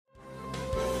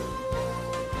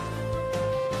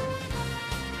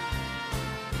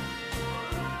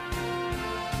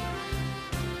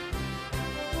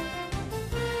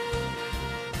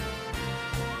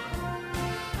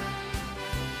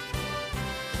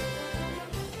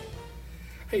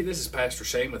Hey, this is Pastor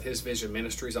Shane with His Vision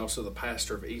Ministries, also the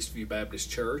pastor of Eastview Baptist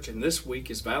Church, and this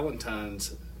week is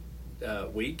Valentine's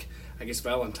week. I guess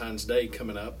Valentine's Day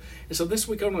coming up. And so this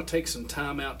week I'm going to take some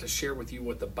time out to share with you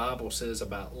what the Bible says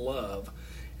about love.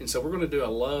 And so we're going to do a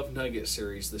Love Nugget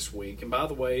series this week. And by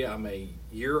the way, I'm a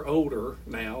year older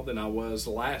now than I was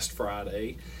last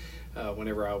Friday,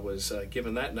 whenever I was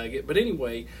given that nugget. But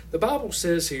anyway, the Bible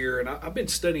says here, and I've been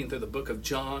studying through the book of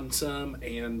John some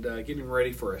and getting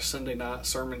ready for a Sunday night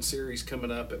sermon series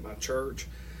coming up at my church.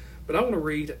 But I want to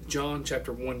read John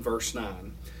chapter 1 verse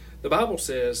 9. The Bible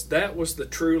says, "That was the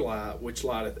true light which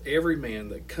lighteth every man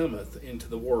that cometh into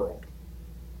the world."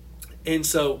 And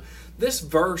so this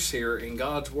verse here in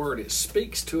God's Word, it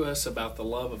speaks to us about the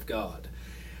love of God.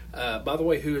 By the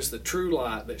way, who is the true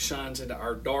light that shines into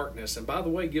our darkness, and by the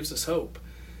way, gives us hope.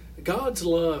 God's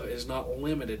love is not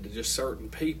limited to just certain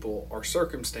people or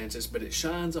circumstances, but it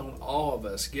shines on all of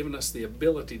us, giving us the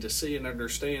ability to see and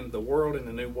understand the world in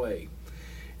a new way.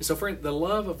 And so, friend, the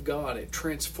love of God, it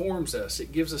transforms us.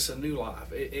 It gives us a new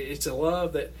life. It's a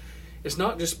love that is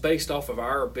not just based off of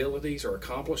our abilities or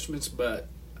accomplishments, but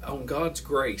on God's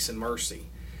grace and mercy.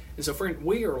 And so, friend,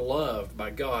 we are loved by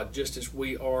God just as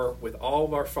we are with all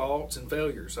of our faults and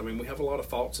failures. I mean, we have a lot of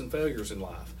faults and failures in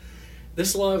life.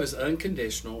 This love is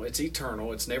unconditional, it's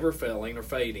eternal, it's never failing or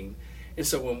fading. And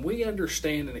so when we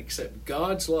understand and accept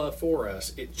God's love for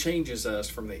us, it changes us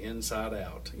from the inside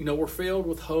out. You know, we're filled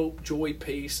with hope, joy,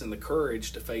 peace, and the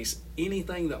courage to face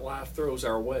anything that life throws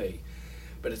our way.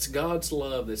 But it's God's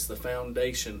love that's the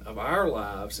foundation of our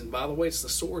lives. And by the way, it's the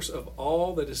source of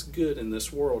all that is good in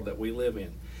this world that we live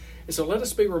in. And so let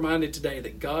us be reminded today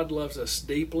that God loves us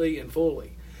deeply and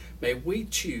fully. May we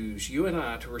choose, you and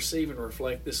I, to receive and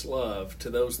reflect this love to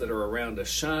those that are around us,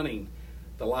 shining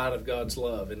the light of God's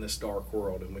love in this dark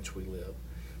world in which we live.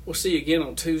 We'll see you again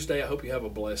on Tuesday. I hope you have a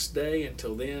blessed day.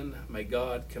 Until then, may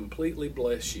God completely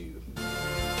bless you.